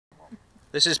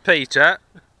This is Peter,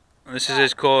 and this is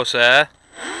his Corsair.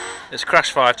 It's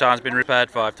crashed 5 times, been repaired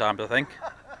 5 times I think,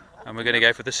 and we're going to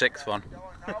go for the 6th one.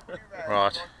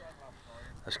 Right,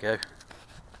 let's go.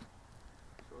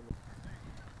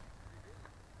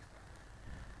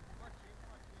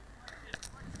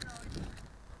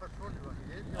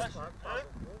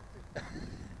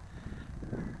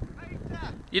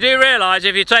 You do realise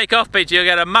if you take off, Peter, you'll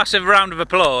get a massive round of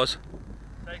applause.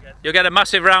 You'll get a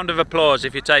massive round of applause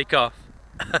if you take off.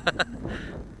 I'm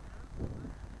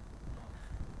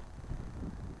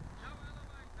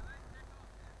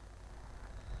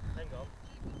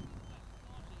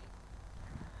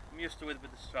used to it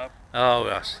with the strap. Oh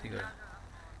yes, you go.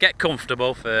 Get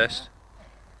comfortable first.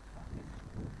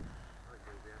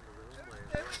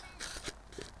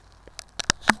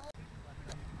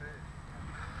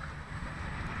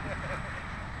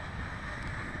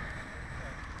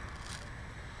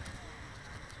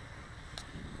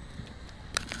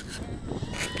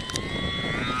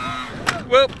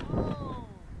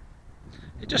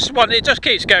 Well, it just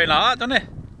keeps going like that, doesn't it?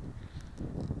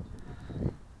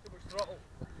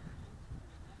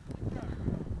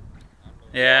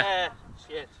 Yeah.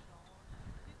 Shit.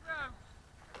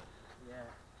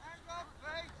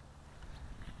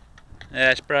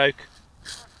 Yeah, it's broke.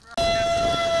 Ew.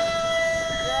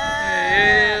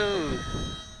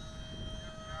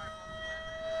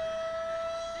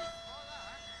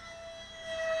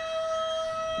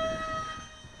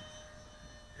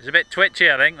 It's a bit twitchy,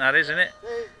 I think, that isn't it?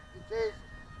 It is.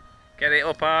 Get it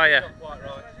up higher. Not quite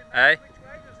right. Eh?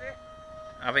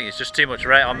 I think it's just too much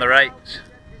rate on the rates.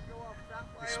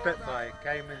 The Spitfire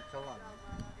came into land,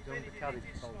 the undercarriage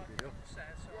folded up.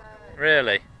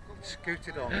 Really?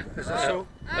 Scooted on. There's a so.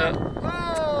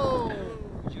 Oh!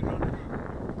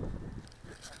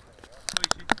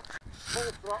 Full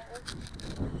throttle.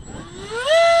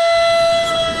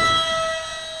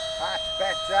 That's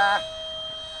better.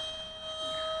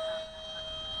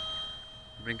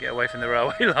 Bring it away from the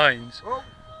railway lines. Oh.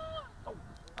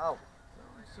 Oh.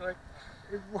 Sorry.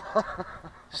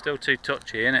 Still too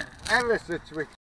touchy, isn't it? Ever so twitchy.